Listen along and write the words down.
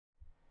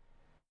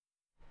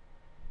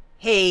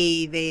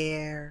Hey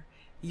there,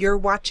 you're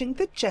watching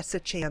the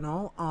Jessa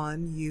channel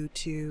on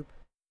YouTube.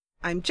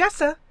 I'm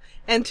Jessa,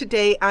 and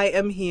today I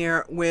am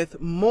here with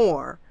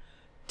more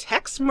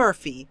Tex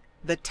Murphy,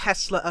 the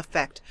Tesla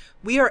Effect.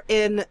 We are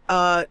in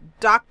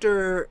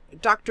Dr.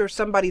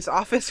 somebody's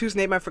office, whose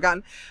name I've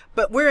forgotten,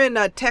 but we're in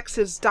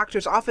Tex's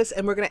doctor's office,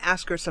 and we're going to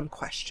ask her some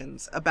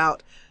questions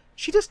about,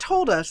 she just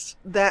told us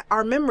that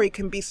our memory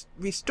can be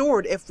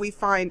restored if we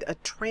find a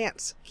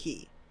trance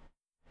key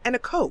and a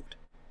code.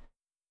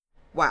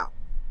 Wow.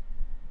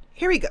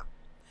 Here we go.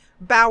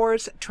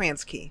 Bauers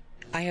trance key.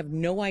 I have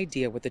no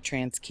idea what the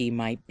trance key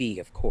might be,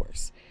 of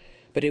course,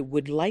 but it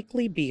would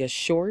likely be a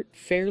short,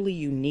 fairly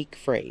unique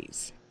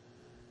phrase.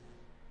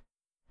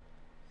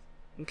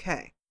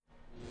 Okay.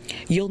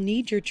 You'll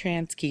need your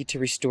trance key to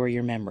restore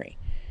your memory,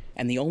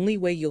 and the only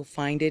way you'll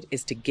find it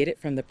is to get it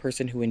from the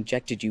person who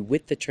injected you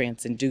with the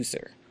trance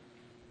inducer.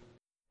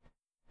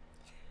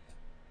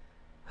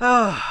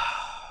 Oh,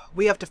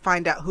 we have to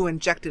find out who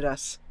injected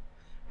us.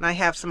 And I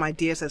have some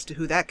ideas as to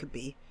who that could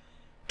be.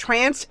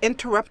 Trance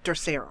interrupter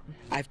serum.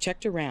 I've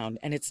checked around,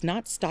 and it's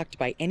not stocked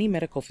by any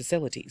medical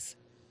facilities.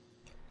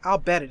 I'll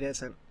bet it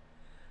isn't.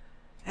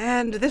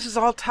 And this is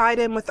all tied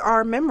in with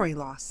our memory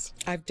loss.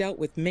 I've dealt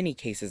with many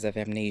cases of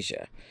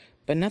amnesia,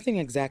 but nothing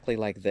exactly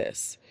like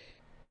this.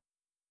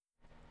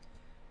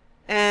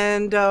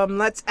 And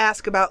let's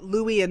ask about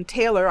Louie and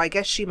Taylor. I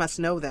guess she must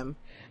know them.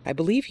 I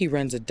believe he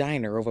runs a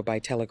diner over by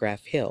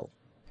Telegraph Hill.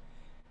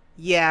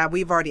 Yeah,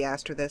 we've already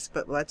asked her this,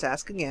 but let's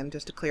ask again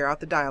just to clear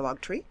out the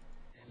dialogue tree.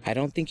 I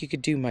don't think you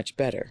could do much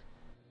better.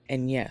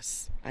 And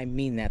yes, I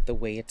mean that the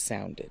way it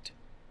sounded.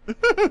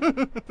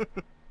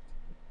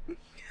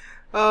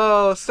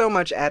 Oh, so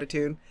much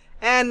attitude.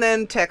 And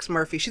then Tex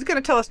Murphy. She's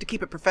going to tell us to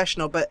keep it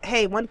professional, but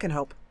hey, one can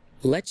hope.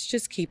 Let's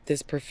just keep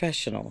this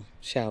professional,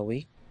 shall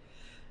we?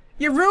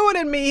 You're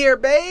ruining me here,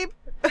 babe.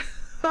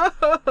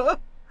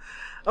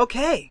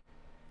 Okay,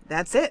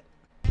 that's it.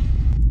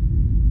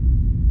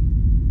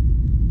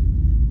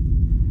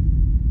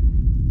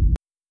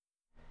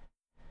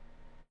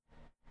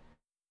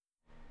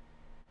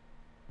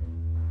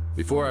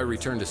 Before I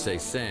return to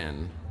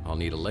Ceysan, I'll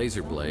need a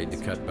laser blade to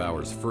cut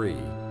Bauers free,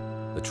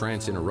 the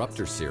trance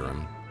interrupter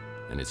serum,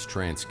 and its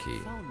trance key.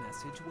 Phone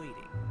message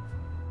waiting.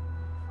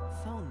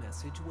 Phone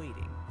message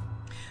waiting.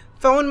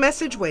 Phone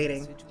message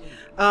waiting.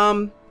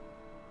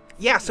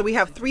 Yeah, so we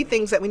have 3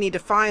 things that we need to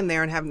find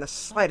there and having the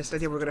slightest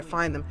idea we're going to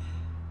find them.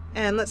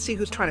 And let's see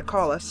who's trying to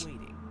call us.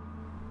 Waiting.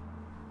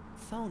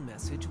 Phone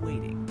message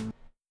waiting.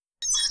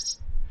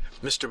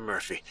 Mr.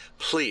 Murphy,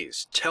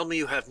 please, tell me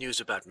you have news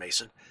about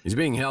Mason. He's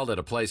being held at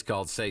a place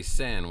called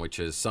Ceysan, which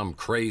is some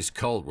crazed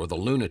cult where the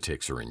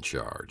lunatics are in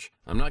charge.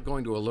 I'm not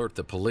going to alert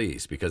the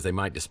police because they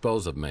might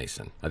dispose of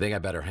Mason. I think I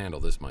better handle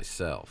this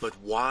myself. But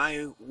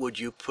why would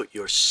you put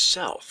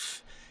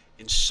yourself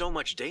in so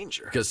much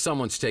danger? Because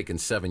someone's taken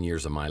 7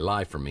 years of my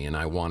life from me and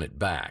I want it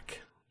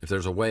back. If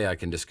there's a way I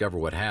can discover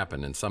what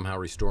happened and somehow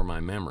restore my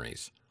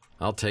memories,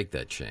 I'll take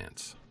that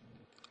chance.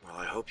 Well,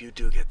 I hope you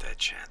do get that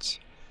chance.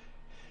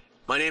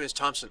 My name is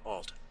Thompson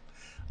Alt.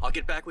 I'll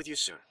get back with you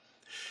soon.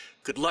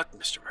 Good luck,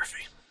 Mr.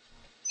 Murphy.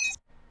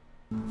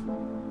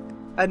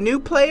 A new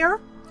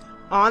player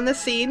on the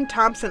scene,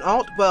 Thompson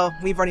Alt. Well,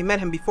 we've already met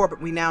him before, but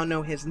we now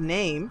know his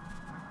name.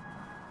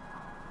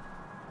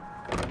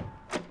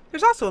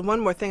 There's also one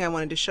more thing I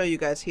wanted to show you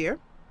guys here.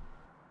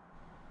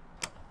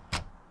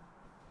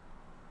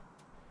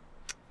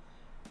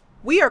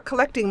 We are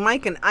collecting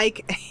Mike and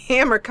Ike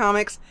Hammer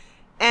comics,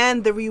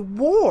 and the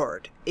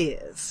reward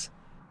is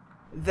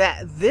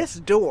that this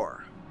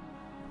door...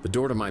 The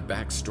door to my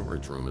back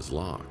storage room is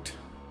locked.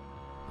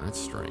 That's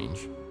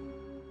strange.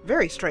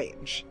 Very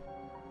strange.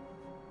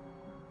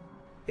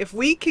 If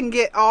we can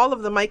get all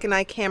of the Mike and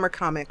Ike Hammer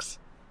comics,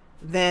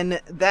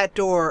 then that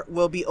door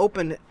will be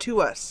open to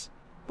us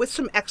with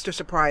some extra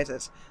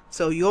surprises.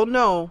 So you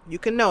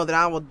can know that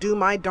I will do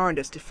my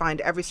darndest to find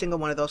every single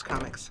one of those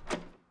comics.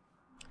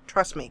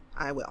 Trust me,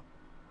 I will.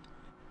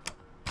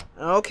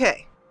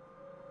 Okay.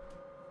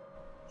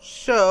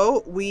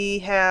 So we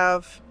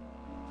have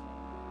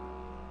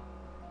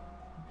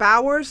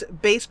Bauers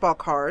baseball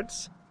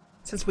cards,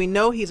 since we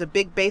know he's a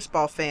big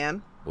baseball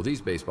fan. Well,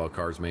 these baseball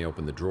cards may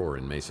open the drawer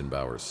in Mason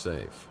Bauers'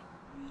 safe.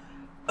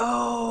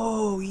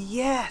 Oh,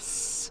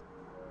 yes.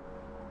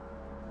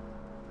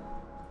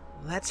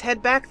 Let's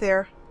head back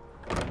there.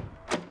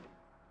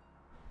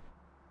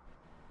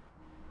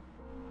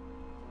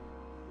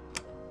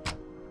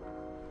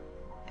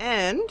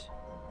 And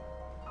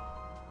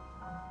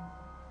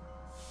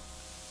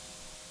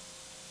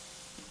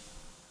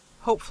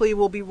hopefully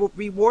we'll be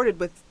rewarded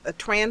with a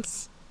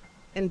trance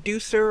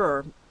inducer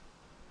or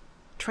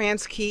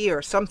trance key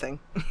or something.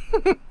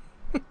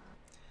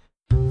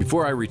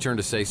 Before I return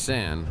to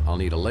Ceysan, I'll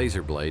need a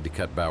laser blade to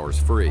cut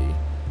Bauers free,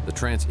 the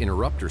trance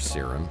interrupter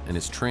serum, and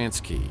its trance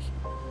key.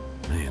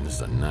 Man, this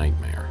is a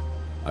nightmare.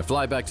 I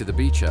fly back to the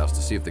beach house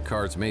to see if the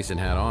cards Mason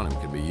had on him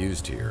can be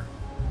used here.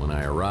 When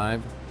I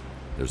arrive,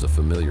 there's a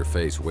familiar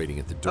face waiting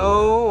at the door.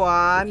 Oh,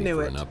 I looking knew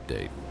for it. an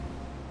update.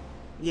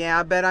 Yeah,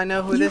 I bet I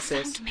know who this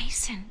is. You found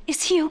Mason.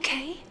 Is he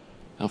okay?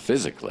 Well,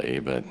 physically,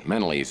 but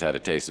mentally he's had a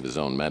taste of his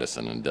own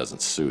medicine and it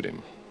doesn't suit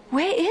him.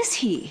 Where is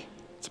he?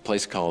 It's a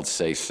place called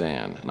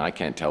San, and I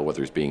can't tell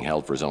whether he's being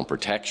held for his own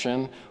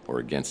protection or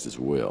against his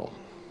will.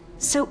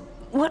 So,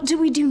 what do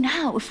we do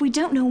now? If we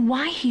don't know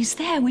why he's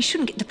there, we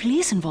shouldn't get the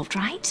police involved,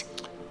 right?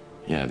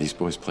 Yeah, these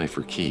boys play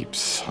for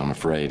keeps. I'm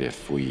afraid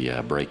if we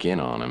break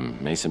in on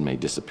him, Mason may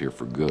disappear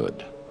for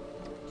good.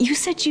 You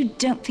said you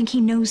don't think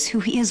he knows who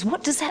he is.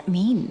 What does that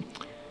mean?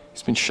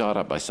 He's been shot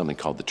up by something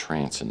called the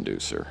trance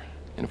inducer.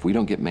 And if we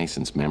don't get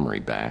Mason's memory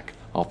back,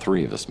 all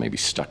three of us may be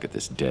stuck at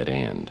this dead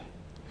end.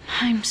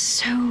 I'm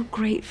so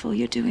grateful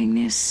you're doing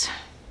this.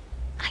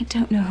 I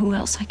don't know who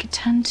else I could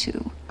turn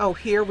to. Oh,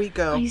 here we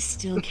go. I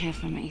still care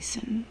for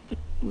Mason, but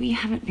we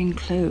haven't been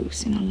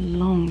close in a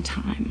long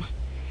time.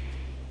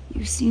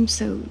 You seem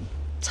so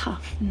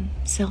tough and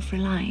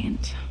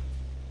self-reliant.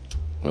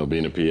 Well,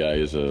 being a PI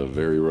is a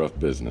very rough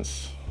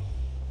business.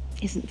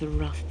 Isn't the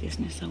rough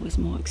business always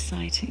more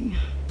exciting?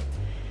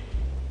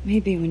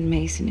 Maybe when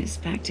Mason is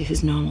back to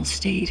his normal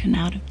state and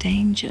out of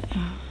danger.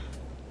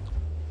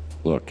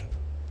 Look,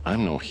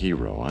 I'm no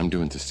hero. I'm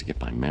doing this to get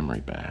my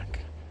memory back.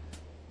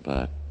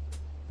 But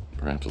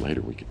perhaps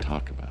later we could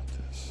talk about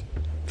this.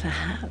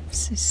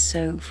 Perhaps is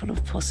so full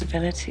of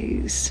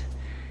possibilities.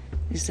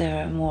 Is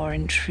there a more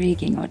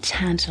intriguing or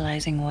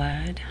tantalizing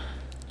word?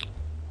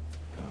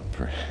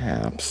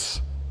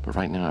 Perhaps. But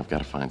right now I've got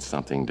to find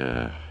something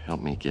to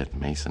help me get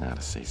Mason out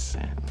of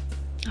San.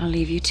 I'll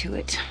leave you to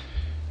it.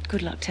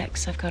 Good luck,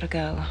 Tex. I've got to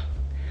go.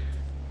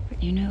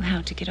 But you know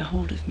how to get a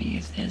hold of me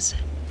if there's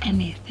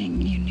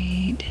anything you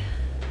need.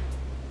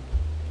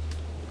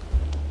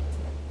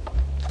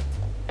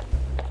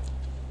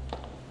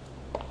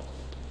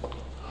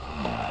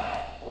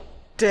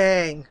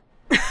 Dang.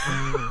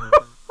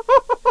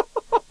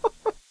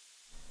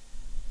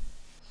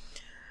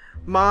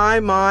 My.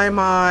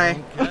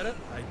 Don't get it?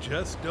 I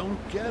just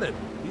don't get it.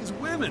 These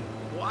women,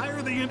 why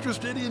are they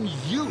interested in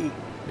you?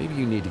 Maybe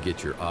you need to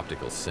get your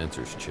optical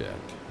sensors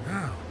checked.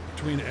 Now,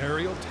 between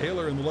Ariel,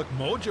 Taylor, and the look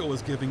Mojo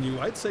was giving you,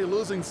 I'd say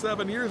losing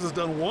 7 years has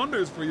done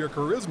wonders for your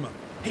charisma.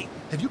 Hey,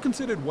 have you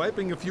considered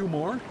wiping a few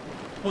more?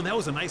 Oh, that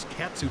was a nice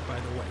catsuit, by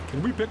the way.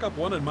 Can we pick up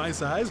one in my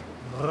size?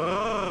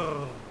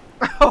 Oh,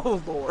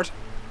 Lord.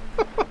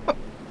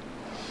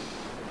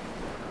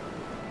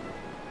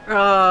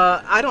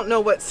 I don't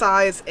know what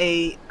size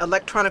a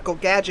electronical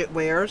gadget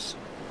wears.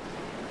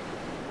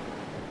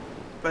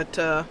 But,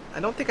 I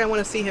don't think I want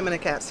to see him in a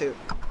catsuit.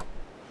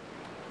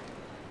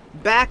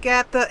 Back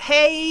at the...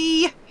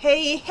 Hey!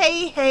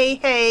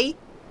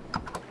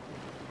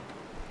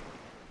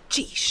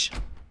 Jeesh.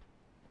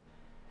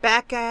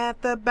 Back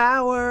at the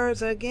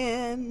Bauers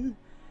again.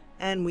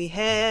 And we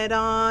head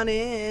on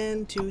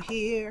into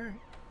here.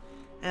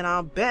 And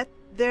I'll bet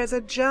there's a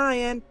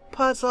giant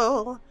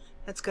puzzle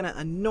that's gonna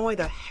annoy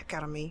the heck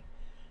out of me.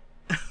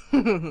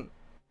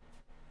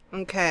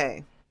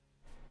 Okay.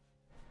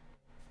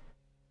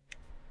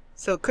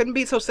 So it couldn't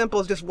be so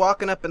simple as just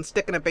walking up and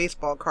sticking a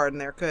baseball card in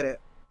there, could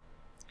it?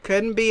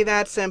 Couldn't be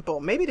that simple.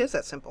 Maybe it is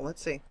that simple.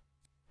 Let's see.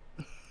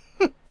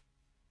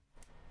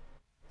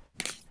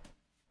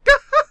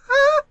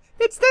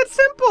 It's that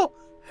simple.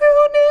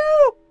 Who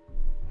knew?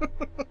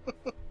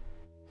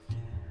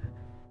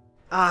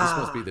 This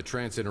must be the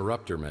trance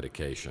interrupter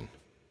medication.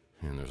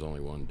 And there's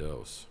only one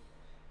dose.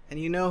 And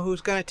you know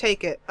who's gonna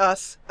take it?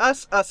 Us.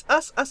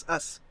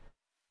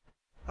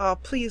 Oh,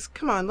 please,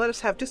 come on, let us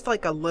have just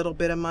like a little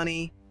bit of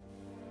money.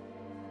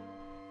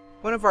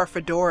 One of our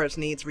fedoras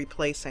needs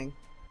replacing.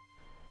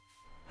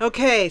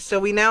 Okay, so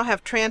we now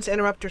have trance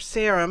interrupter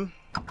serum.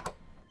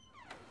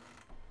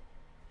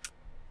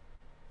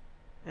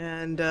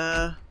 And,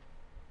 I'm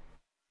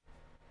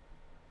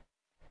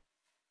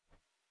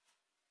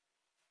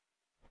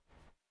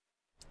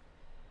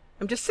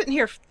just sitting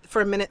here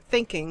for a minute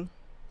thinking.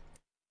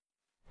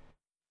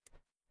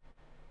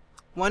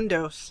 One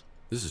dose.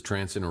 This is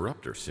trance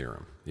interrupter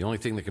serum, the only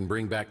thing that can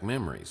bring back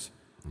memories.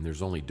 And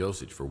there's only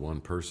dosage for one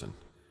person.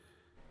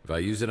 If I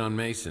use it on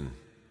Mason,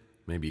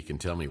 maybe you can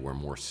tell me where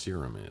more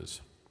serum is.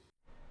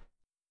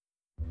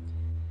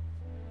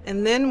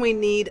 And then we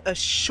need a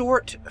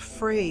short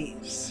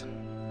phrase.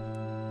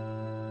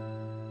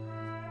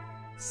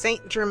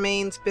 Saint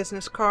Germain's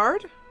business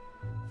card.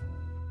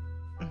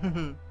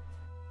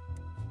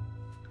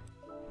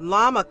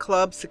 Llama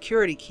Club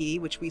security key,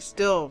 which I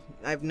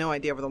have no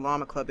idea where the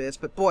Llama Club is,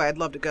 but boy, I'd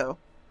love to go.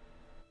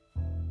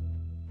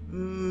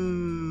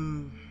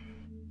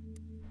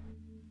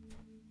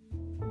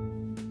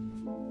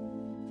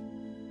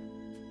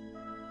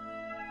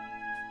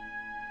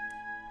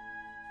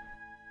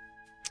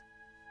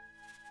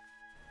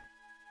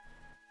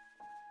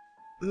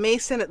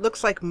 Mason, it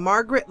looks like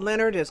Margaret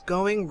Leonard is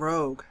going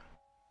rogue.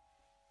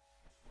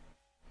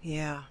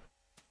 Yeah.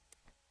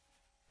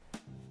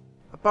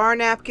 A bar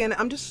napkin.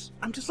 I'm just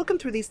looking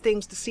through these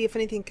things to see if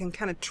anything can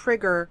kind of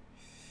trigger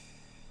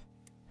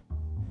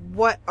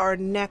what our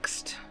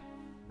next,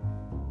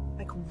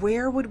 like,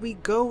 where would we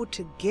go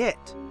to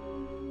get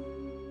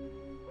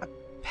a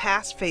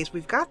pass phase?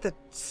 We've got the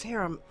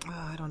serum.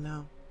 Oh, I don't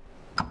know.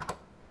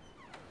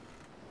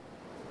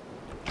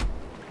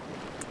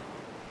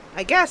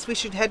 I guess we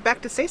should head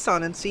back to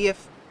Saison and see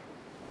if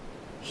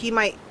he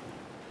might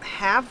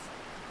have,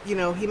 you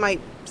know, he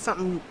might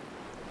something.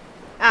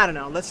 I don't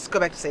know. Let's just go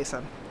back to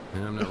Saison.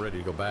 I'm not ready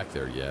to go back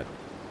there yet.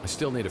 I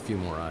still need a few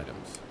more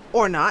items.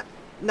 Or not.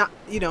 Not,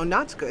 you know,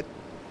 not's good.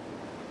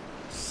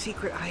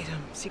 Secret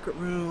item, secret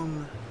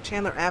room,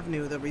 Chandler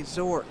Avenue, the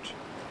resort.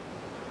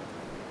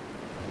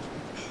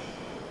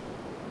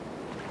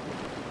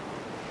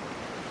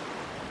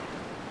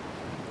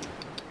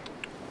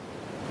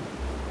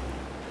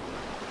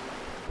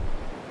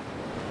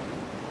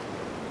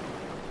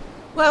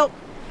 Well,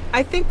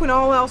 I think when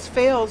all else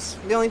fails,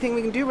 the only thing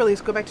we can do really is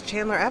go back to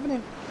Chandler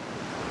Avenue.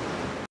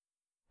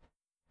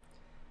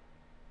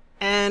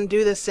 And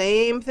do the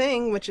same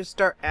thing, which is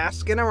start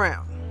asking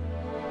around.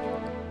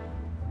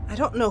 I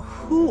don't know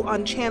who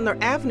on Chandler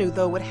Avenue,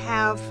 though, would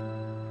have...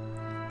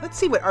 Let's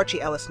see what Archie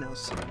Ellis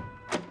knows.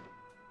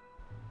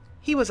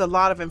 He was a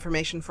lot of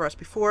information for us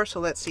before, so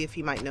let's see if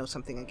he might know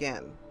something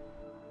again.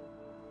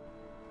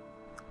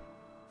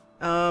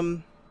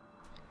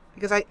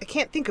 Because I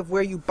can't think of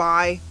where you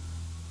buy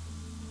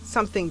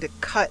something to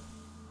cut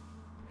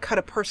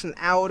a person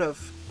out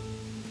of...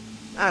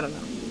 I don't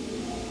know.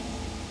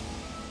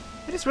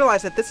 I just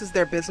realized that this is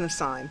their business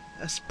sign.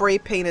 A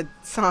spray-painted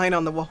sign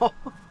on the wall.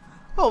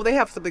 Oh, they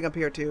have something up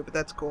here too, but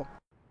that's cool.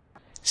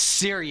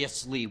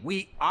 Seriously,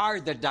 we are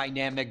the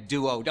dynamic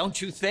duo,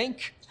 don't you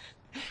think?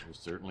 You're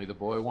certainly the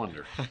boy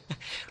wonder.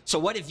 So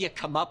what have you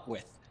come up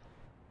with?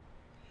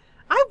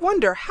 I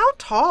wonder, how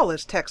tall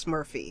is Tex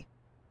Murphy?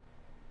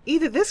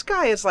 Either this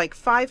guy is like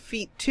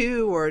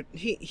 5'2" or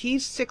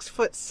he's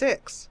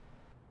 6'6".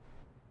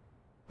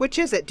 Which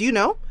is it? Do you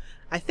know?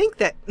 I think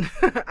that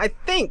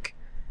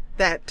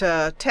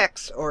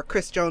Tex, or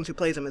Chris Jones, who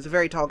plays him, is a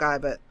very tall guy,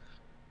 but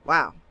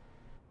wow.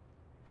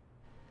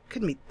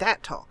 Couldn't be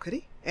that tall, could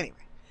he? Anyway.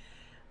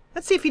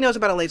 Let's see if he knows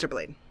about a laser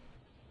blade.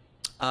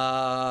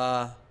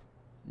 No.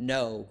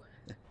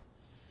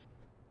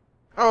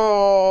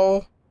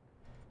 Oh.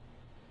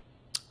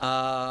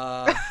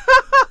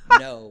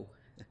 No.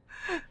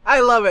 I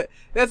love it.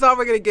 That's all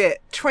we're going to get.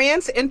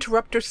 Trans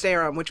interrupter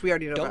serum, which we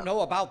already know about. Don't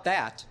know about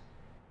that.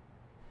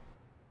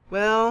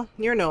 Well,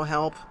 you're no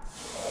help.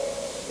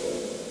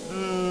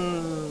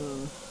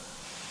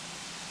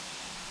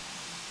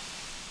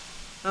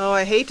 Oh,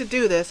 I hate to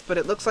do this, but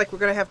it looks like we're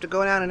going to have to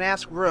go down and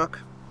ask Rook.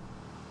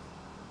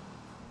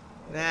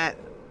 That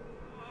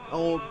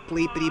old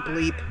bleepity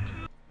bleep.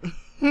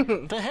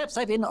 Perhaps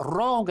I've been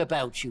wrong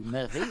about you,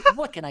 Murphy.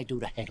 What can I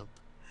do to help?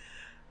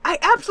 I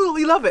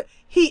absolutely love it.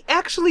 He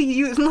actually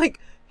used,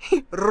 like,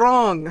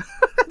 wrong.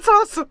 That's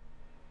awesome.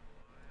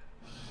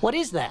 What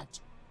is that?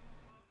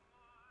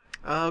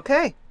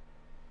 Okay.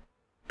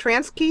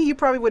 Transkey, you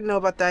probably wouldn't know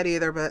about that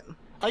either, but...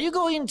 Are you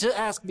going to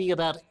ask me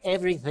about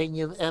everything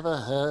you've ever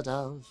heard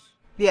of?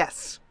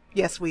 Yes.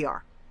 Yes, we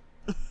are.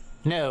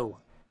 No.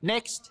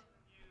 Next.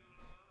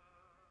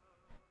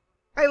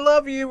 I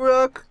love you,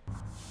 Rook.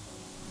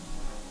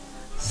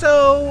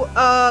 So,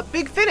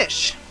 big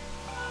finish.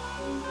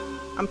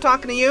 I'm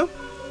talking to you.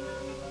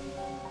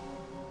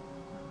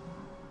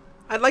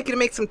 I'd like you to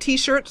make some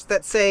t-shirts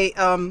that say,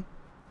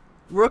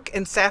 Rook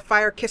and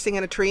Sapphire kissing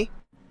in a tree.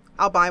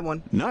 I'll buy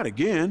one. Not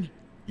again.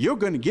 You're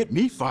gonna get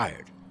me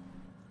fired.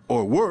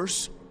 Or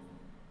worse.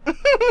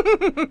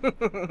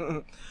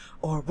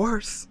 Or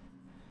worse.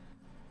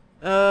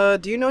 Do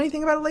you know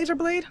anything about a laser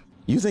blade?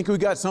 You think we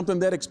got something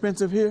that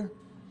expensive here?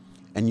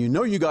 And you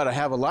know you gotta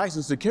have a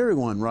license to carry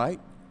one, right?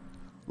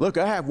 Look,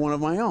 I have one of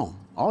my own.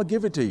 I'll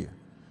give it to you.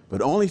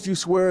 But only if you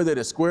swear that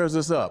it squares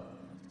us up.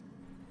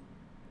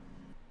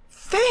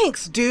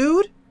 Thanks,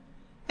 dude!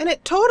 And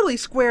it totally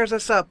squares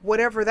us up,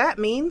 whatever that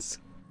means.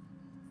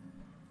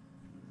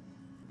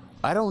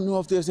 I don't know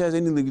if this has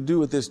anything to do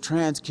with this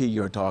trans key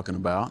you're talking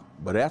about,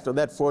 but after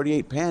that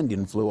 48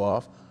 Pandian flew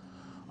off,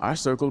 I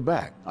circled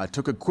back. I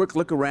took a quick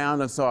look around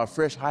and saw a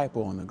fresh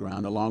hypo on the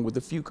ground along with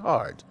a few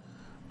cards.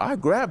 I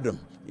grabbed them.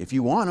 If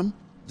you want them,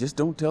 just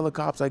don't tell the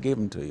cops I gave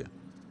them to you.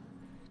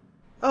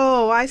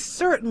 Oh, I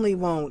certainly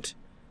won't.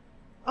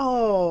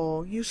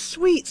 Oh, you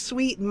sweet,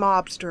 sweet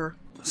mobster.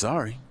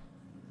 Sorry.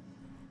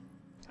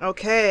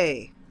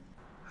 Okay.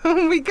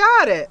 We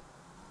got it.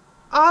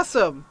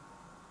 Awesome.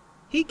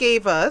 He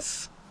gave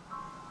us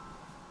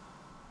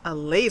a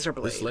laser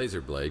blade. This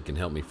laser blade can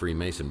help me free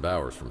Mason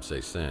Bauers from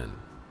Saison.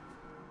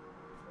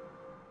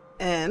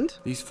 And?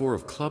 These 4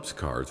 of clubs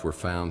cards were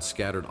found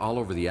scattered all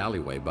over the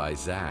alleyway by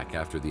Zach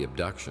after the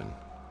abduction.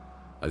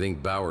 I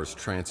think Bauers'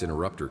 trance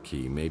interrupter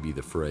key may be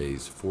the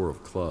phrase 4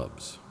 of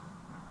clubs.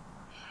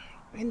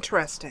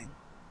 Interesting.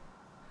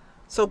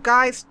 So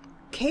guys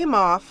came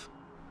off,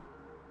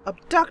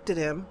 abducted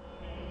him.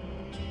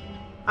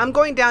 I'm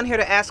going down here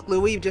to ask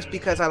Louis just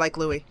because I like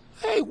Louis.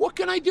 Hey, what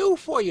can I do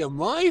for you,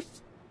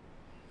 Murph?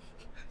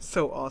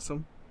 So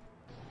awesome.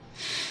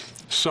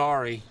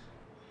 Sorry.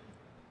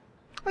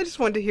 I just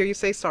wanted to hear you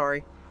say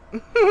sorry.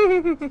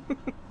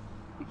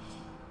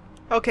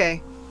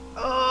 Okay.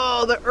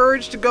 Oh, the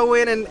urge to go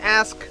in and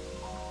ask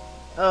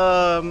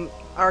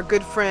our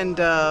good friend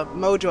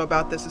Mojo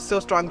about this is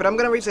so strong, but I'm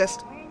going to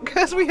resist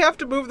because we have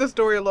to move the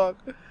story along.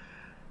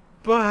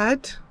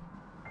 But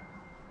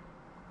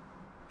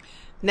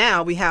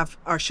now we have,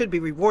 or should be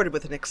rewarded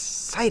with, an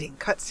exciting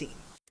cutscene.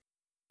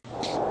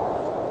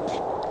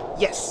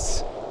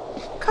 Yes.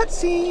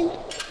 Cutscene.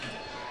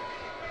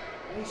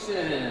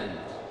 Mason,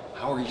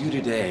 how are you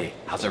today?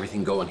 How's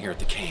everything going here at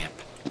the camp?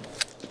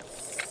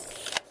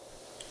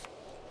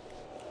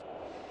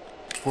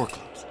 4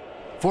 clubs.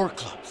 4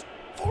 clubs.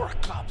 4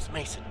 clubs,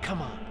 Mason.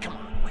 Come on,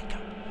 wake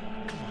up.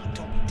 Come on,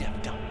 don't be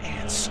deaf, dumb,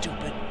 and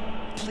stupid.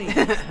 Please,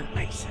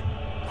 Mason,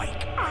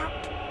 wake up.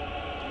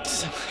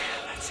 That's it.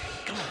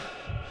 Come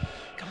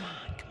on.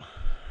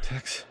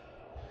 Tex,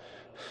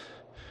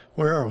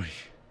 where are we?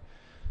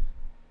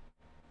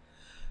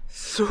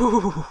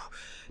 So,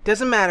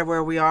 doesn't matter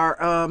where we are.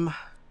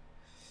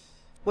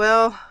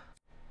 Well,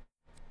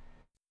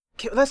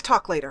 okay, let's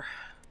talk later.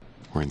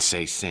 We're in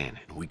San,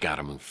 and we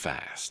gotta move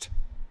fast.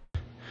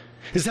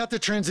 Is that the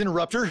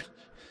trans-interrupter?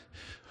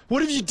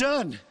 What have you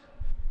done?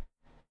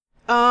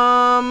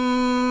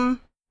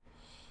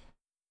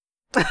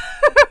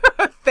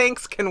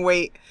 Thanks can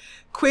wait.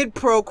 Quid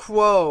pro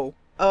quo.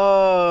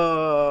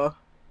 A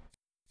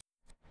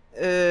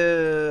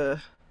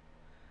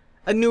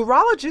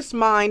neurologist's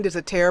mind is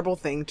a terrible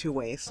thing to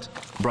waste.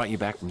 Brought you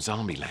back from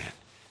Zombieland.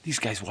 These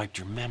guys wiped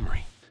your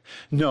memory.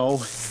 No,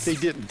 they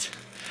didn't.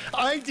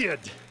 I did!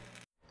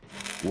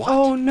 What?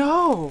 Oh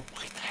no!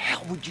 Why the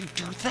hell would you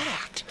do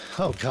that?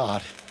 Oh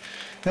God.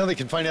 Now they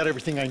can find out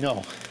everything I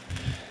know.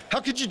 How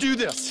could you do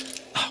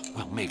this? Oh,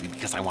 well, maybe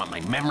because I want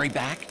my memory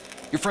back.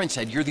 Your friend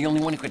said you're the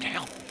only one who could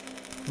help.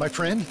 My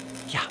friend?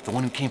 Yeah, the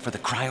one who came for the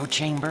cryo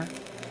chamber.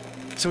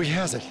 So he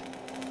has it.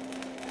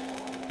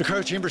 The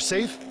cryo chamber's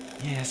safe?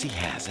 Yes, he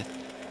has it.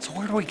 So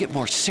where do we get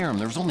more serum?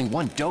 There was only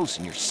 1 dose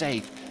in your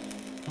safe.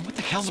 And what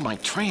the hell's my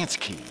trance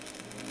key?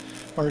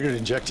 Margaret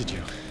injected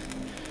you.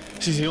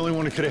 She's the only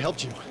one who could have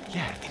helped you.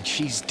 Yeah, and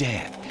she's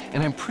dead.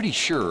 And I'm pretty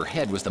sure her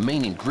head was the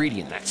main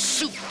ingredient in that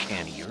soup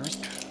can of yours.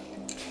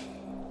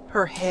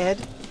 Her head?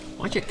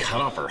 Why'd you cut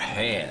off her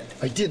head?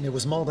 I didn't. It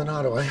was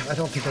Maldonado. I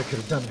don't think I could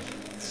have done it.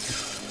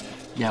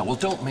 Yeah, well,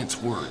 don't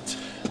mince words.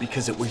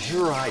 Because it was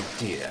your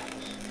idea.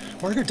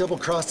 Margaret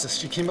double-crossed us.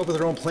 She came up with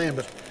her own plan,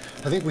 but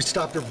I think we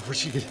stopped her before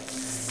she could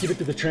give it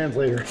to the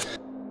translator.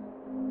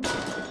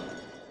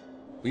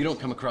 Well, you don't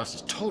come across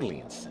as totally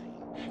insane.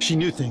 She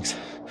knew things,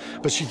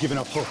 but she'd given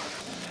up hope.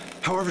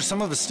 However,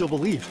 some of us still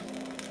believe.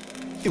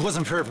 It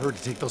wasn't fair of her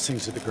to take those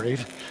things to the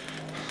grave.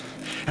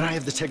 And I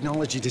have the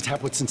technology to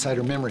tap what's inside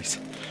her memories,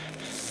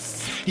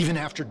 even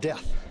after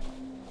death.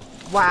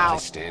 Wow. I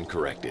stand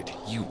corrected.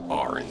 You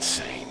are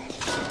insane.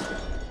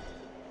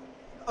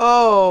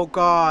 Oh,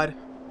 God.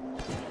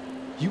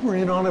 You were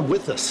in on it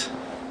with us.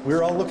 We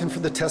were all looking for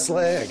the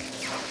Tesla egg.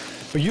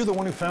 But you're the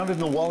one who found it in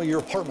the wall of your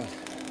apartment.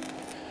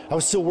 I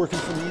was still working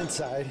from the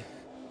inside,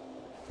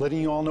 letting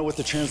you all know what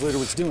the translator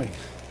was doing.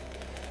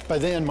 By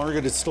then,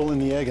 Margaret had stolen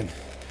the egg and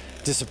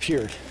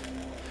disappeared.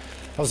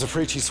 I was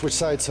afraid she'd switch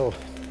sides, so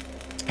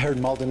I hired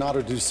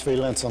Maldonado to do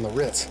surveillance on the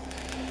Ritz,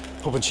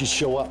 hoping she'd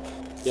show up.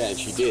 Yeah, and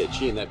she did.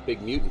 She and that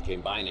big mutant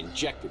came by and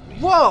injected me.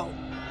 Whoa!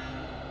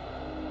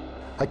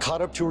 I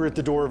caught up to her at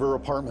the door of her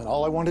apartment.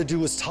 All I wanted to do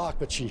was talk,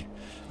 but she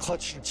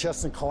clutched her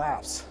chest and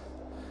collapsed.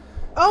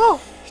 Oh!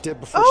 Dead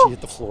before she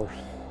hit the floor.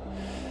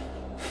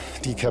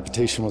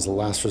 Decapitation was the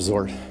last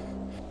resort.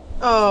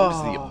 Oh. Where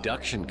does the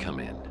abduction come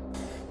in?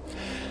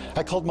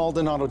 I called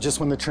Maldonado just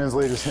when the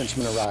translator's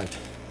henchmen arrived.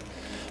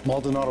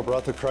 Maldonado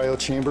brought the cryo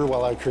chamber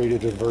while I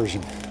created a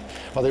diversion.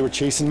 While they were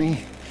chasing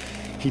me,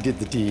 he did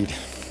the deed.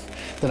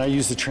 Then I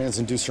used the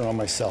transinducer on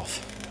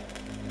myself.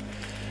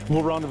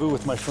 We'll rendezvous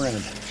with my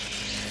friend.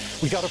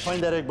 We gotta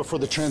find that egg before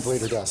the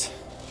translator does.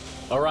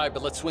 All right,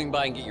 but let's swing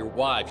by and get your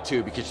wife,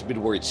 too, because she's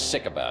been worried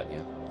sick about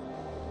you.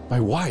 My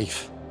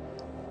wife?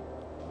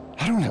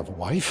 I don't have a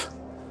wife.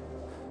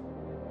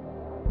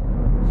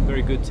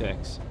 Very good,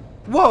 Tex.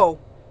 Whoa!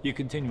 You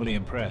continually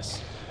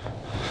impress.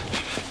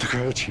 The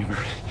cryo chamber.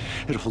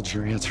 It holds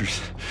your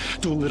answers.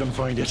 Don't let him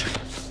find it.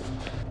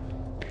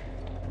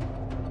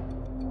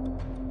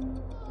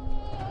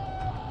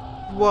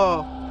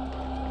 Whoa.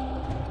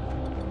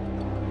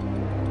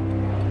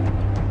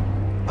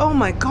 Oh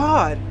my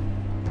God.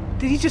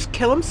 Did he just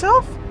kill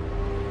himself?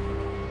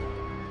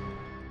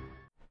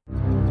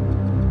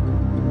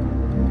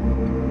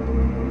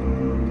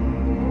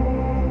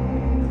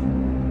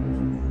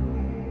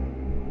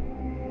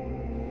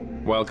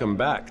 Welcome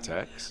back,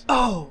 Tex.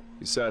 Oh!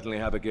 You certainly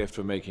have a gift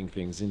for making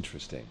things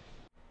interesting.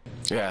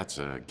 Yeah, it's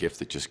a gift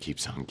that just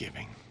keeps on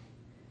giving.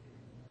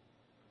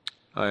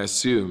 I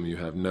assume you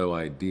have no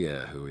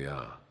idea who we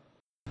are.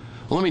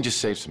 Well, let me just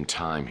save some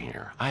time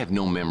here. I have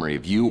no memory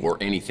of you or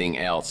anything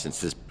else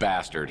since this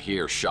bastard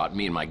here shot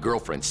me and my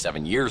girlfriend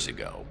 7 years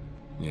ago.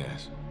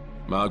 Yes.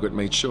 Margaret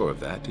made sure of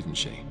that, didn't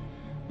she?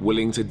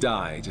 Willing to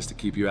die just to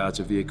keep you out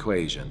of the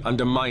equation,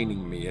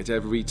 undermining me at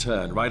every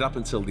turn, right up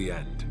until the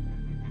end.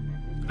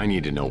 I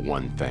need to know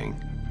one thing.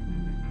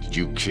 Did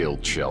you kill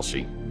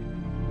Chelsea?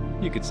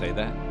 You could say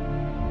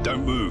that.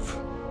 Don't move.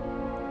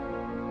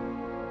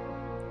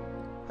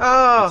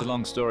 Oh. It's a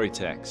long story,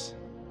 Tex.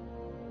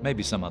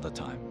 Maybe some other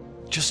time.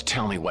 Just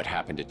tell me what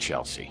happened to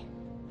Chelsea.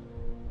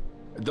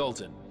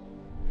 Dalton,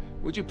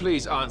 would you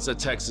please answer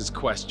Tex's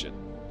question?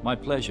 My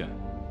pleasure.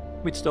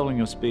 We'd stolen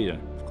your speeder,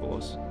 of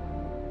course.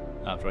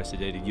 After I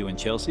sedated you and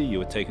Chelsea, you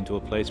were taken to a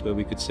place where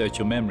we could search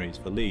your memories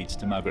for leads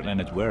to Margaret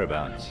Leonard's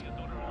whereabouts.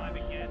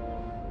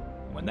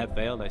 When that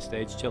failed, I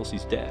staged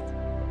Chelsea's death,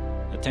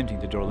 attempting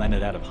to draw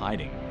Leonard out of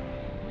hiding.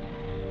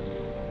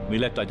 We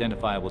left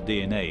identifiable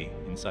DNA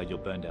inside your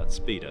burned-out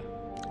speeder.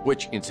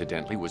 Which,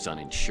 incidentally, was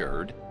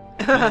uninsured.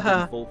 I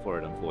didn't fall for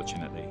it,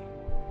 unfortunately.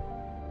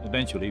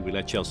 Eventually, we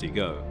let Chelsea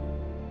go,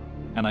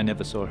 and I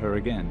never saw her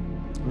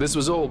again. This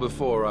was all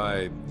before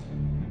I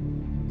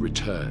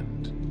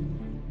returned.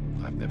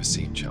 I've never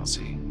seen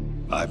Chelsea.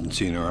 I haven't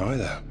seen her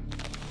either,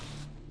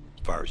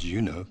 as far as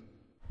you know.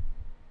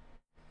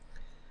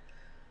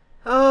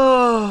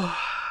 Oh,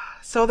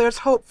 so there's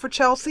hope for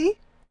Chelsea?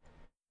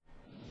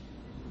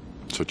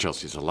 So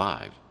Chelsea's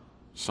alive,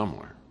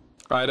 somewhere.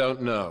 I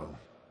don't know,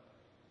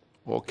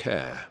 or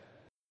care.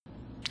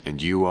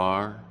 And you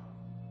are?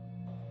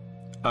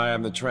 I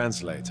am the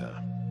translator.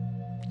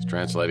 Is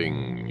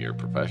translating your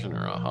profession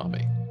or a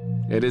hobby?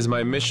 It is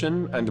my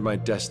mission and my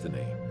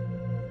destiny.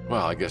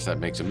 Well, I guess that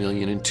makes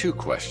 1,000,002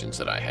 questions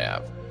that I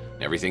have.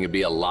 Everything would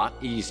be a lot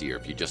easier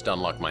if you just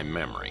unlock my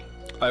memory.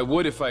 I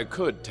would if I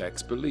could,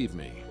 Tex, believe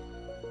me.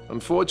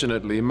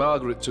 Unfortunately,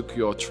 Margaret took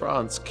your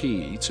trance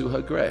key to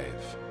her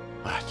grave.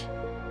 What?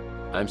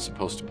 I'm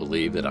supposed to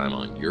believe that I'm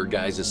on your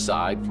guys'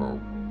 side for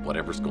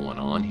whatever's going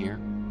on here?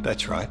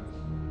 That's right.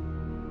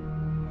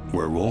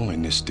 We're all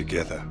in this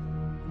together.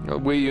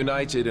 We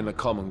united in a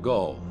common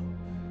goal.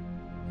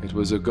 It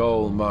was a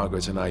goal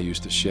Margaret and I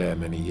used to share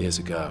many years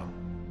ago.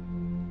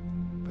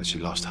 But she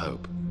lost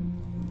hope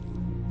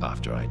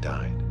after I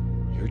died.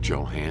 You're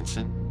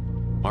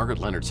Johansson? Margaret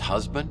Leonard's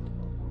husband?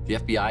 The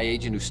FBI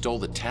agent who stole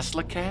the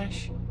Tesla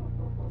cash?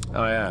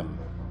 I am.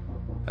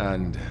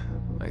 And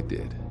I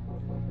did.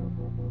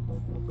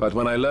 But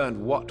when I learned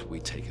what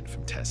we'd taken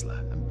from Tesla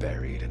and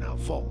buried in our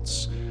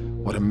vaults,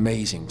 what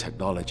amazing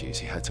technologies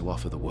he had to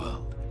offer the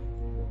world,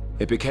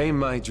 it became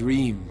my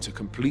dream to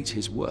complete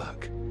his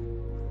work.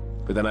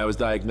 But then I was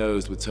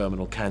diagnosed with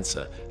terminal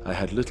cancer. I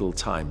had little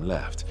time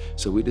left,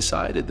 so we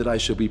decided that I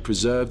should be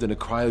preserved in a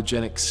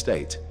cryogenic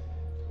state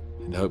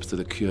in hopes that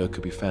a cure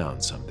could be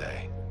found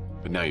someday.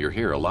 But now you're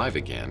here alive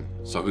again,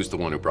 so who's the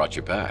one who brought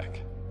you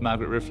back?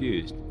 Margaret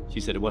refused. She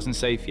said it wasn't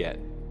safe yet.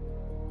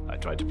 I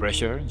tried to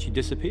pressure her and she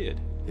disappeared.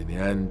 In the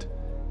end,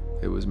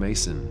 it was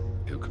Mason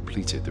who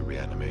completed the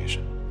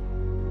reanimation.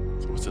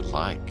 So what's it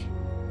like?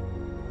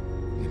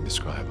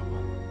 Indescribable.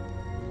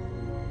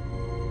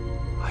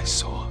 I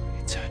saw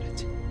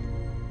eternity.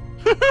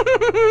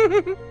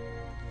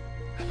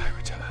 And I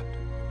returned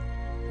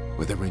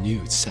with a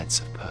renewed sense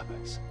of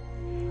purpose.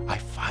 I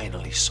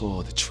finally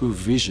saw the true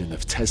vision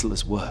of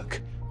Tesla's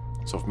work.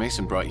 So if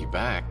Mason brought you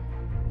back,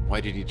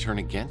 why did he turn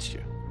against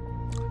you?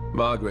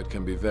 Margaret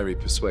can be very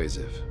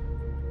persuasive.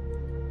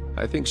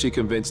 I think she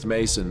convinced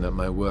Mason that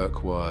my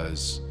work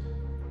was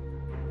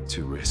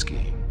too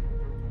risky.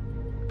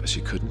 But she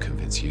couldn't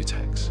convince you,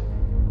 Tex.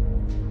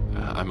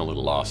 I'm a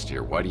little lost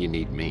here. Why do you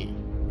need me?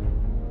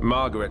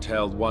 Margaret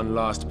held one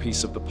last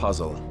piece of the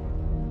puzzle.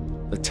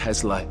 The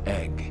Tesla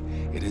egg.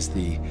 It is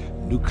the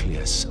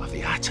nucleus of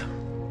the atom.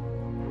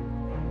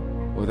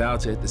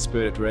 Without it, the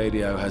spirit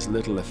radio has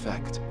little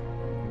effect.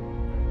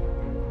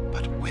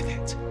 But with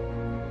it,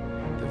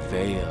 the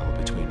veil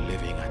between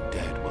living and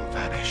dead will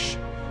vanish,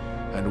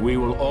 and we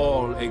will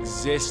all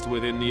exist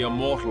within the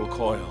immortal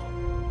coil.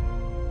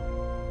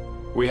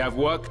 We have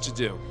work to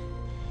do.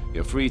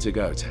 You're free to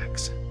go,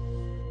 Tex.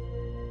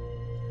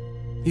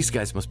 These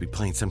guys must be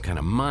playing some kind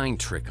of mind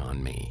trick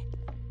on me.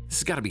 This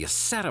has got to be a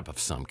setup of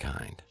some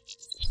kind.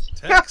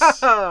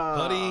 Tex,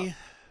 buddy,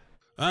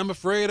 I'm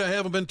afraid I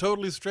haven't been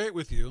totally straight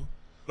with you.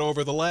 But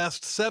over the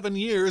last 7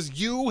 years,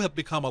 you have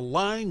become a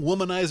lying,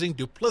 womanizing,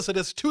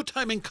 duplicitous,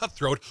 two-timing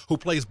cutthroat who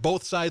plays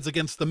both sides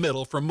against the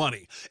middle for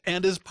money,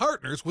 and is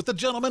partners with the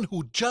gentleman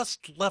who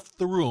just left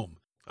the room.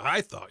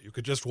 I thought you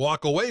could just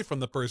walk away from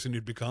the person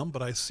you'd become,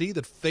 but I see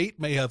that fate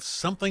may have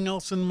something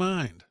else in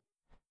mind.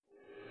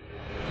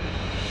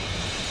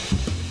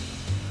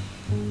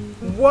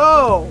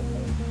 Whoa!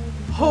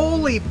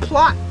 Holy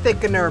plot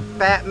thickener,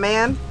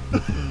 Batman.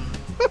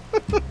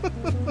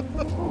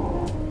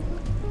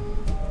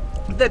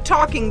 The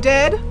Talking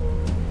Dead,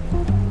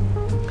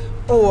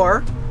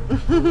 or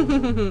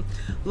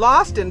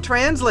Lost in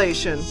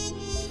Translation.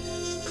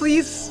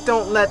 Please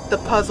don't let the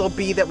puzzle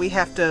be that we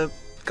have to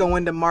go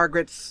into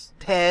Margaret's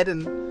head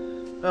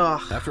and...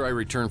 Ugh. After I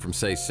returned from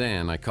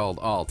Ceysan, I called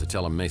Alt to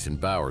tell him Mason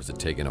Bauers had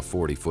taken a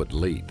 40-foot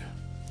leap.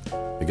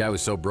 The guy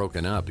was so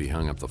broken up, he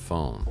hung up the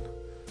phone.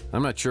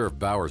 I'm not sure if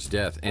Bauers'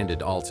 death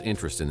ended Alt's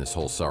interest in this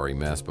whole sorry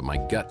mess, but my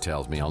gut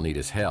tells me I'll need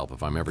his help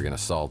if I'm ever going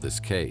to solve this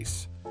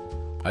case.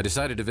 I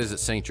decided to visit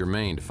St.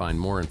 Germain to find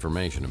more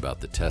information about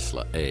the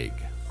Tesla egg.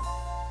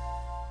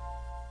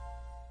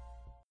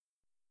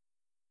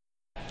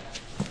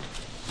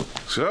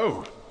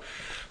 So,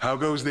 how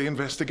goes the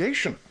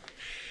investigation?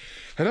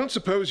 I don't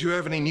suppose you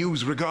have any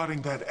news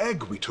regarding that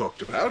egg we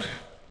talked about?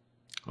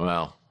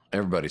 Well,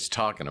 everybody's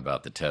talking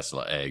about the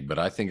Tesla egg, but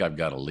I think I've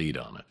got a lead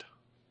on it.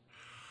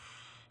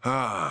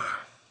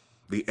 Ah,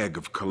 the egg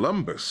of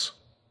Columbus.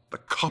 The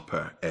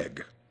copper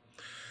egg.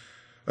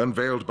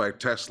 Unveiled by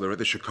Tesla at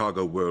the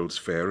Chicago World's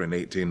Fair in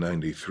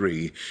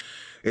 1893,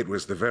 it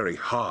was the very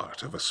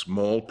heart of a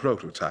small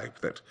prototype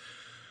that,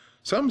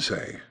 some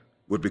say,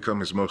 would become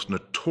his most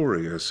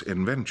notorious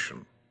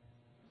invention.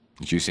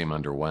 You seem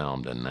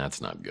underwhelmed, and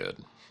that's not good.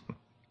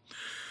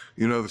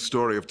 You know the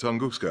story of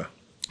Tunguska?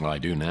 Well, I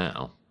do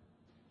now.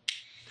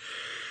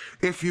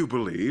 If you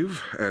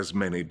believe, as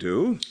many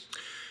do,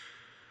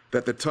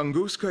 that the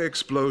Tunguska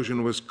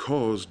explosion was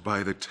caused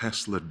by the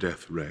Tesla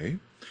death ray,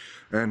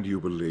 and you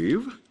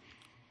believe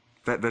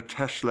that the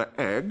Tesla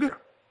egg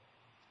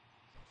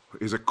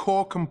is a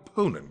core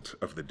component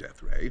of the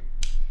death ray,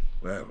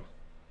 well,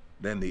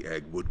 then the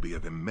egg would be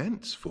of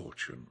immense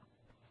fortune.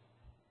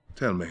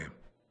 Tell me,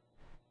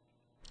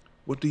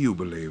 what do you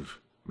believe,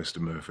 Mr.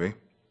 Murphy?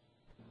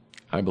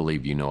 I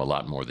believe you know a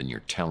lot more than you're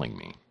telling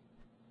me.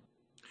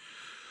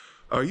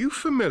 Are you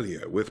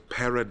familiar with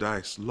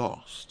Paradise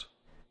Lost?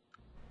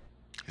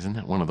 Isn't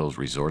that one of those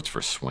resorts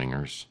for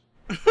swingers?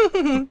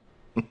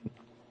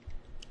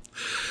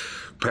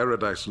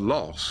 Paradise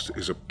Lost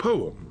is a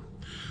poem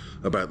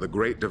about the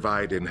great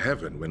divide in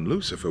heaven when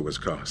Lucifer was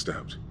cast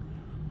out.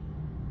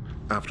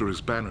 After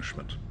his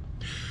banishment,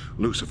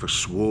 Lucifer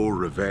swore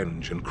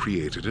revenge and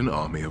created an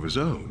army of his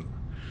own.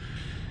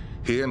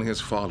 He and his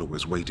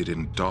followers waited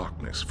in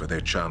darkness for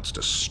their chance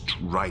to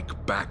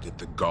strike back at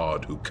the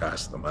god who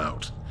cast them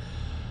out.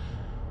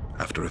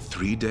 After a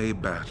 3-day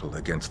battle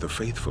against the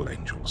faithful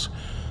angels,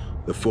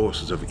 the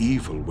forces of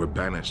evil were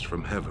banished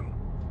from heaven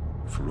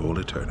for all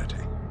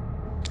eternity.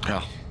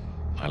 Well,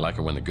 I like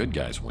it when the good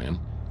guys win.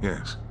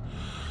 Yes.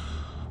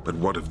 But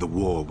what if the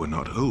war were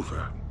not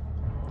over?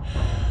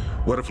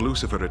 What if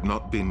Lucifer had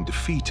not been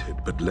defeated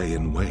but lay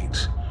in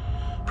wait,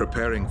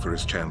 preparing for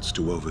his chance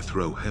to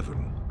overthrow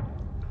heaven?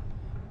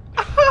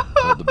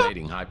 Well,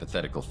 debating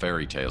hypothetical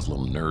fairy tales is a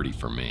little nerdy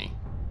for me.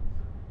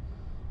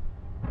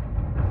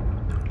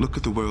 Look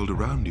at the world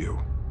around you.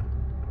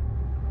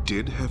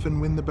 Did heaven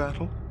win the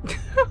battle?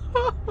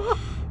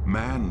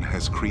 Man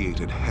has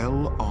created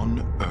hell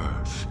on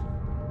earth.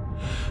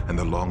 And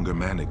the longer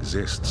man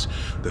exists,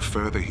 the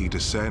further he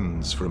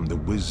descends from the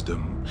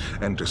wisdom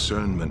and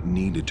discernment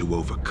needed to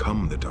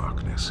overcome the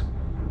darkness.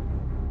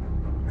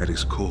 At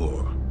his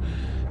core,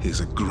 he is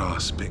a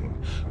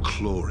grasping,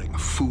 clawing,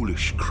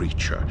 foolish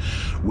creature,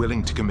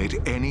 willing to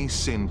commit any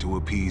sin to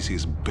appease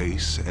his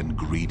base and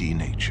greedy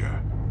nature.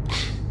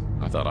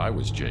 I thought I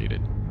was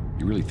jaded.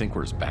 You really think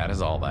we're as bad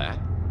as all that?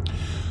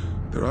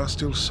 There are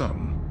still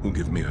some who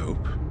give me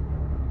hope.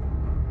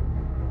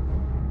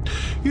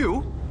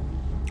 You,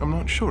 I'm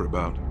not sure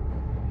about.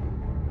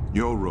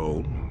 Your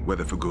role,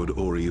 whether for good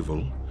or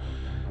evil,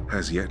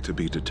 has yet to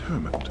be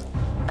determined.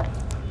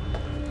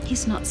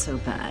 He's not so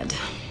bad.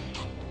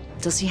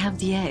 Does he have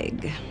the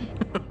egg?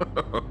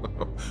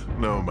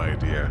 No, my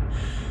dear.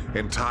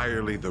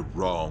 Entirely the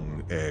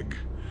wrong egg.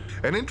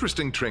 An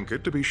interesting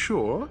trinket, to be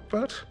sure,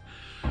 but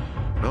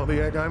not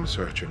the egg I'm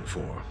searching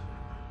for.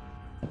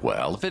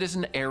 Well, if it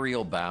isn't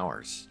Ariel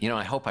Bauers. You know,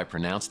 I hope I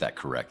pronounced that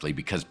correctly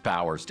because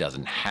Bauers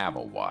doesn't have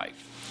a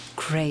wife.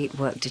 Great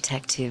work,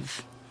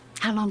 detective.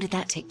 How long did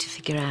that take to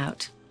figure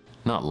out?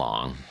 Not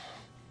long.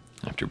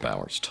 After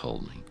Bauers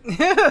told me.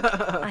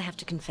 I have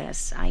to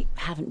confess, I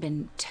haven't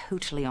been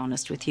totally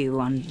honest with you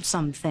on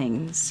some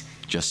things.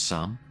 Just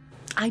some?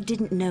 I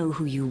didn't know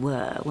who you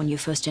were when you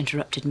first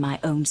interrupted my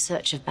own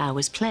search of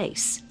Bauers'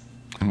 place.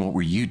 And what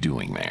were you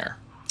doing there?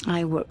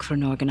 I work for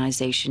an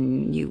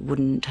organization you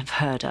wouldn't have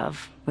heard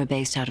of. We're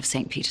based out of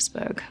St.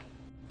 Petersburg.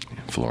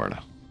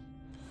 Florida.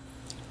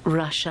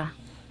 Russia.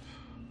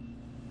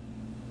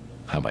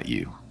 How about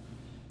you?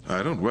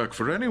 I don't work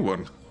for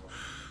anyone.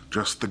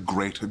 Just the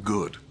greater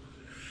good.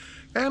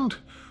 And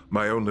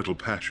my own little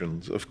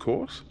passions, of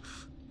course.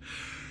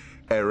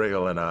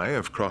 Ariel and I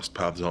have crossed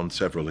paths on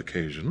several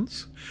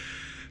occasions.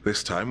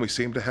 This time we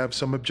seem to have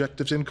some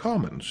objectives in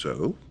common,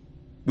 so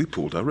we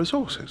pooled our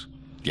resources.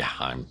 Yeah,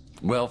 I'm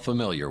well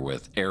familiar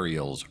with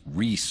Ariel's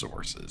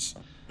resources.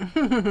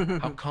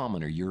 How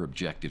common are your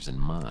objectives and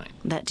mine?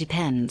 That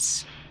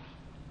depends.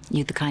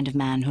 You the kind of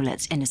man who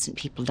lets innocent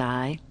people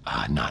die?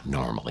 Not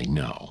normally,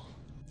 no.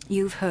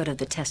 You've heard of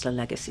the Tesla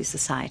Legacy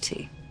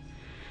Society.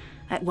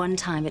 At one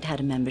time, it had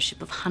a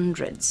membership of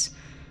hundreds.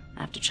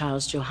 After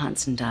Charles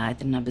Johansson died,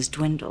 the numbers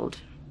dwindled.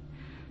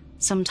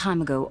 Some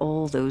time ago,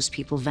 all those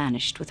people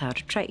vanished without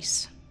a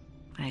trace.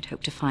 I'd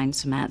hoped to find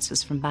some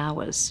answers from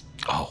Bauers.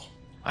 Oh,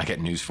 I got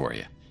news for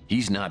you.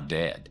 He's not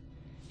dead.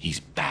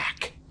 He's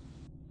back.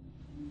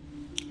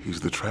 He's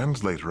the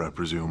translator, I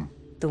presume.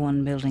 The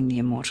one building the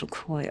immortal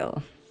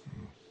coil.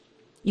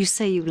 You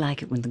say you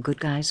like it when the good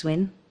guys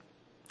win?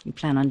 You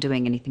plan on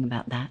doing anything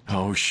about that?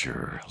 Oh,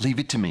 sure. Leave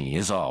it to me,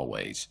 as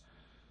always.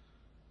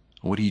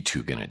 What are you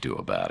two gonna do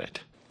about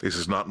it? This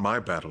is not my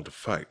battle to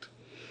fight.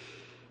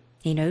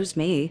 He knows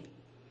me.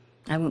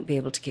 I won't be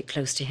able to get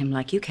close to him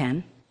like you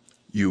can.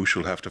 You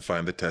shall have to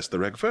find the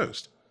Tesla egg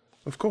first.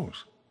 Of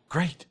course.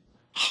 Great.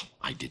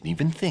 I didn't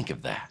even think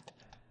of that.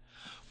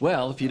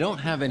 Well, if you don't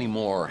have any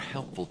more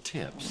helpful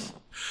tips...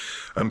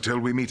 Until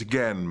we meet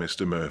again,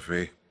 Mr.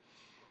 Murphy.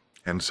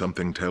 And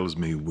something tells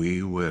me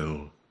we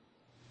will.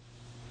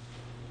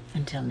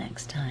 Until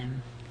next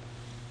time.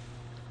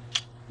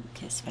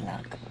 Kiss for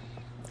luck.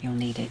 You'll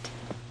need it.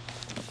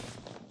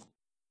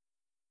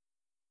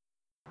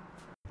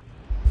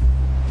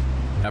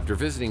 After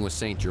visiting with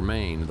St.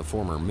 Germain, the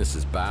former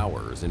Mrs.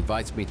 Bauers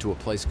invites me to a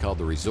place called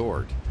the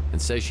Resort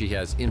and says she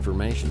has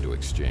information to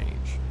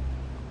exchange.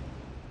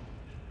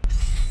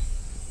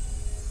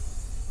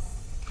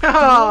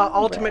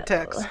 Ultimate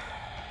text.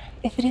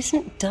 If it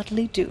isn't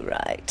Dudley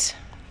Do-Right.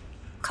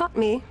 Caught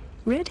me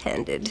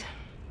red-handed.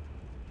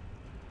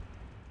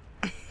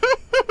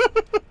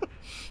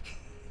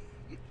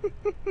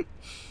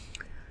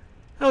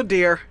 Oh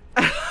dear.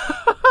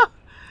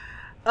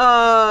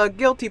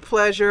 Guilty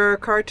pleasure,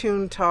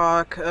 cartoon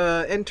talk,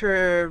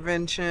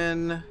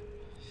 intervention,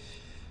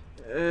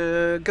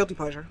 guilty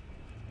pleasure.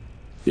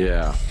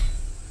 Yeah.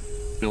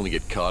 You only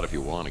get caught if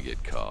you want to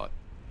get caught.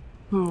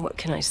 What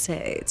can I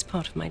say? It's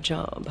part of my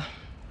job.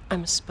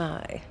 I'm a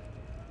spy.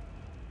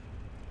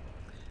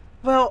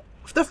 Well,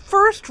 the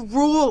first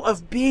rule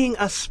of being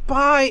a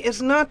spy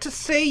is not to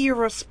say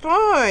you're a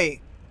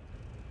spy.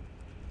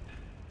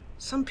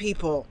 Some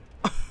people,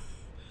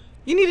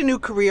 you need a new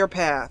career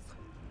path.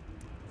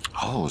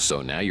 Oh,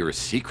 so now you're a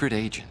secret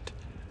agent.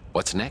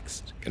 What's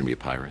next? Gonna be a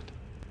pirate?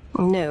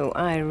 No,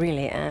 I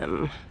really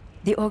am.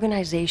 The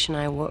organization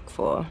I work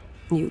for,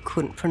 you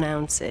couldn't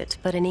pronounce it,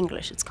 but in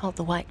English it's called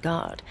the White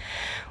Guard.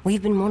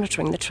 We've been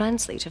monitoring the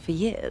translator for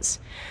years.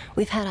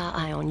 We've had our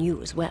eye on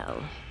you as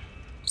well.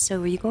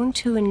 So are you going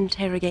to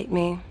interrogate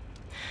me?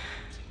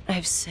 I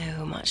have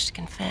so much to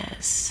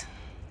confess.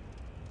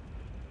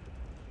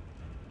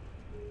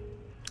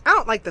 I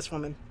don't like this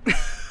woman.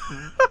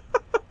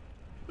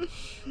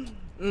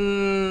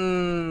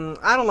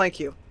 I don't like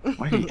you.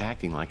 Why are you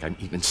acting like I'm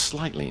even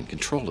slightly in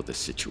control of this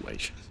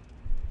situation?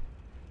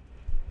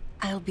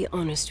 I'll be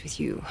honest with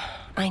you.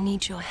 I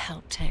need your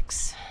help,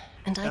 Tex.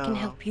 And I can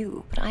help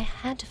you, but I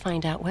had to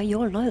find out where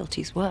your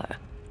loyalties were.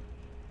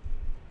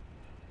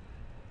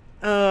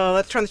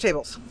 Let's turn the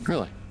tables.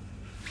 Really?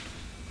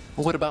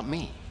 Well, what about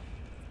me?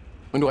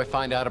 When do I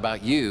find out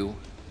about you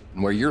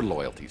and where your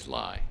loyalties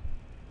lie?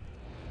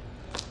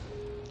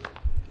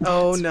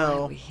 Oh, That's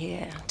no. Why we're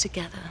here,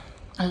 together,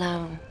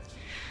 alone.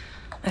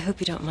 I hope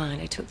you don't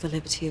mind. I took the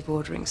liberty of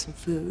ordering some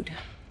food.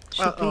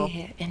 Should be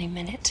here any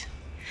minute.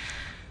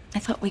 I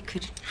thought we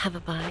could have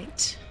a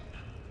bite,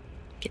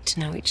 get to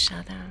know each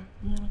other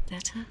a little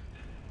better.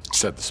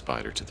 Said the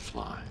spider to the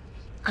fly.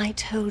 I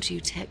told you,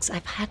 Tex,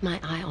 I've had my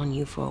eye on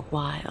you for a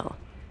while.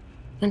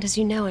 And as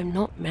you know, I'm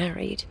not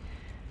married.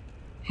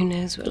 Who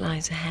knows what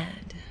lies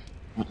ahead?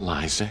 What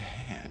lies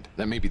ahead?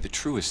 That may be the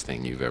truest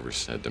thing you've ever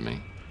said to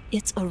me.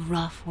 It's a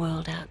rough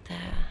world out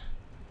there.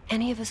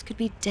 Any of us could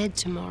be dead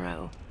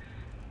tomorrow.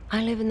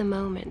 I live in the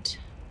moment.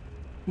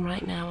 And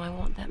right now, I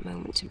want that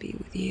moment to be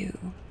with you.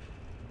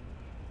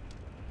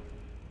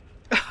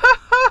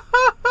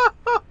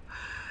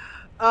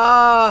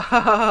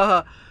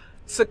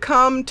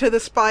 Succumb to the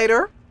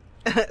spider.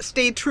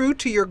 Stay true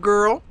to your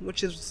girl,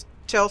 which is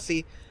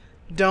Chelsea.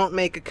 Don't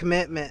make a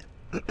commitment.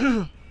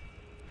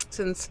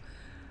 Since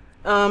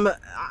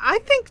I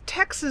think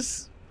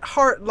Tex's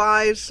heart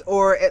lies,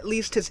 or at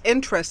least his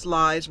interest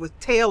lies, with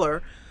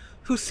Taylor,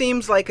 who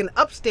seems like an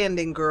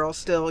upstanding girl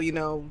still, you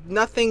know,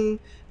 nothing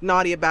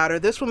naughty about her.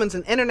 This woman's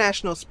an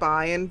international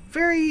spy and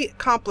very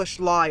accomplished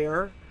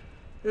liar.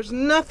 There's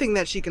nothing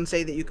that she can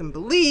say that you can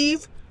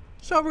believe,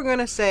 so we're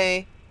gonna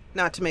say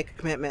not to make a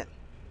commitment.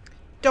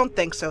 Don't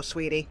think so,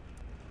 sweetie.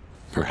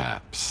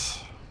 Perhaps.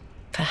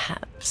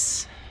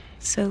 Perhaps.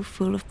 So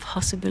full of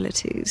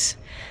possibilities.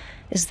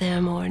 Is there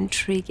a more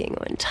intriguing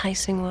or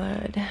enticing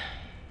word?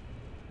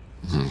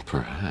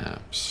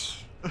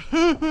 Perhaps.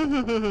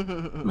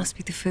 Must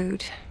be the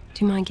food.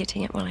 Do you mind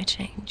getting it while I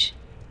change?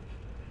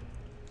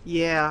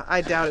 Yeah,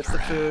 I doubt it's the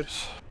food.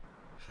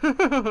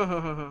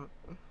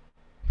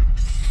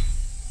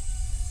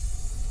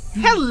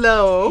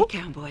 Hello. Hey,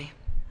 cowboy.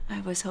 I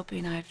was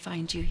hoping I'd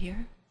find you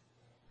here.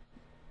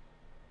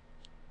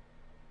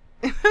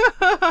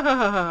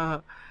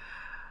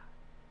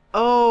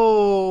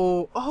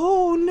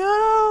 Oh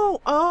no.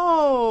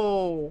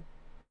 Oh.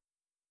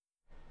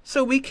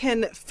 So we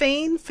can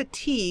feign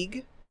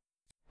fatigue,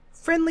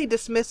 friendly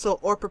dismissal,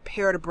 or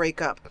prepare to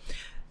break up.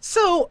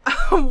 So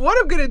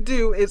what I'm going to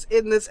do is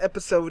end this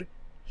episode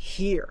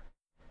here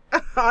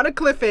on a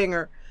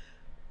cliffhanger.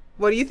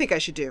 What do you think I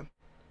should do?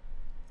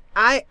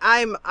 I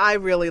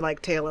really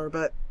like Taylor,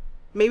 but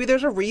maybe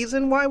there's a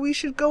reason why we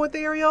should go with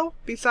Ariel,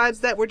 besides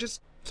that we're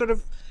just sort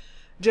of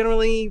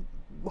generally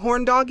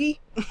horn doggy.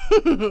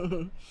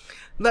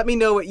 Let me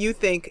know what you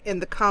think in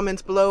the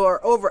comments below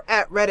or over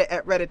at Reddit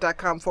at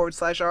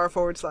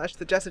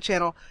reddit.com/r/the Jessa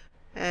channel.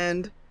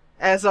 And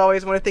as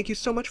always, I want to thank you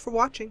so much for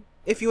watching.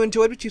 If you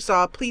enjoyed what you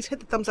saw, please hit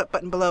the thumbs up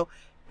button below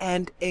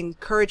and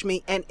encourage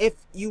me. And if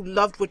you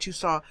loved what you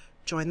saw,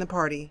 join the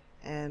party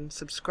and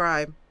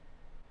subscribe.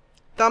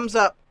 Thumbs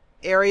up,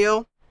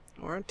 Ariel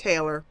or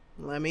Taylor.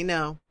 Let me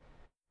know.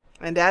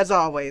 And as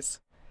always,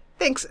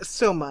 thanks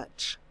so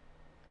much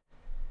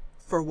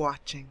for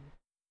watching.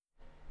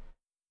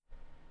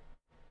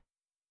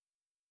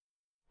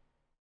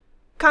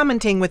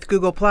 Commenting with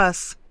Google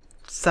Plus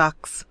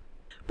sucks,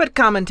 but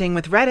commenting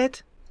with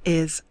Reddit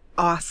is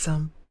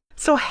awesome.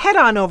 So head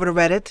on over to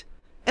Reddit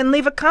and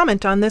leave a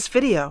comment on this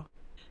video.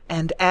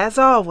 And as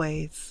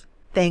always,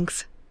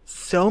 thanks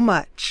so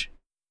much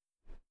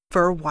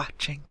for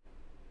watching.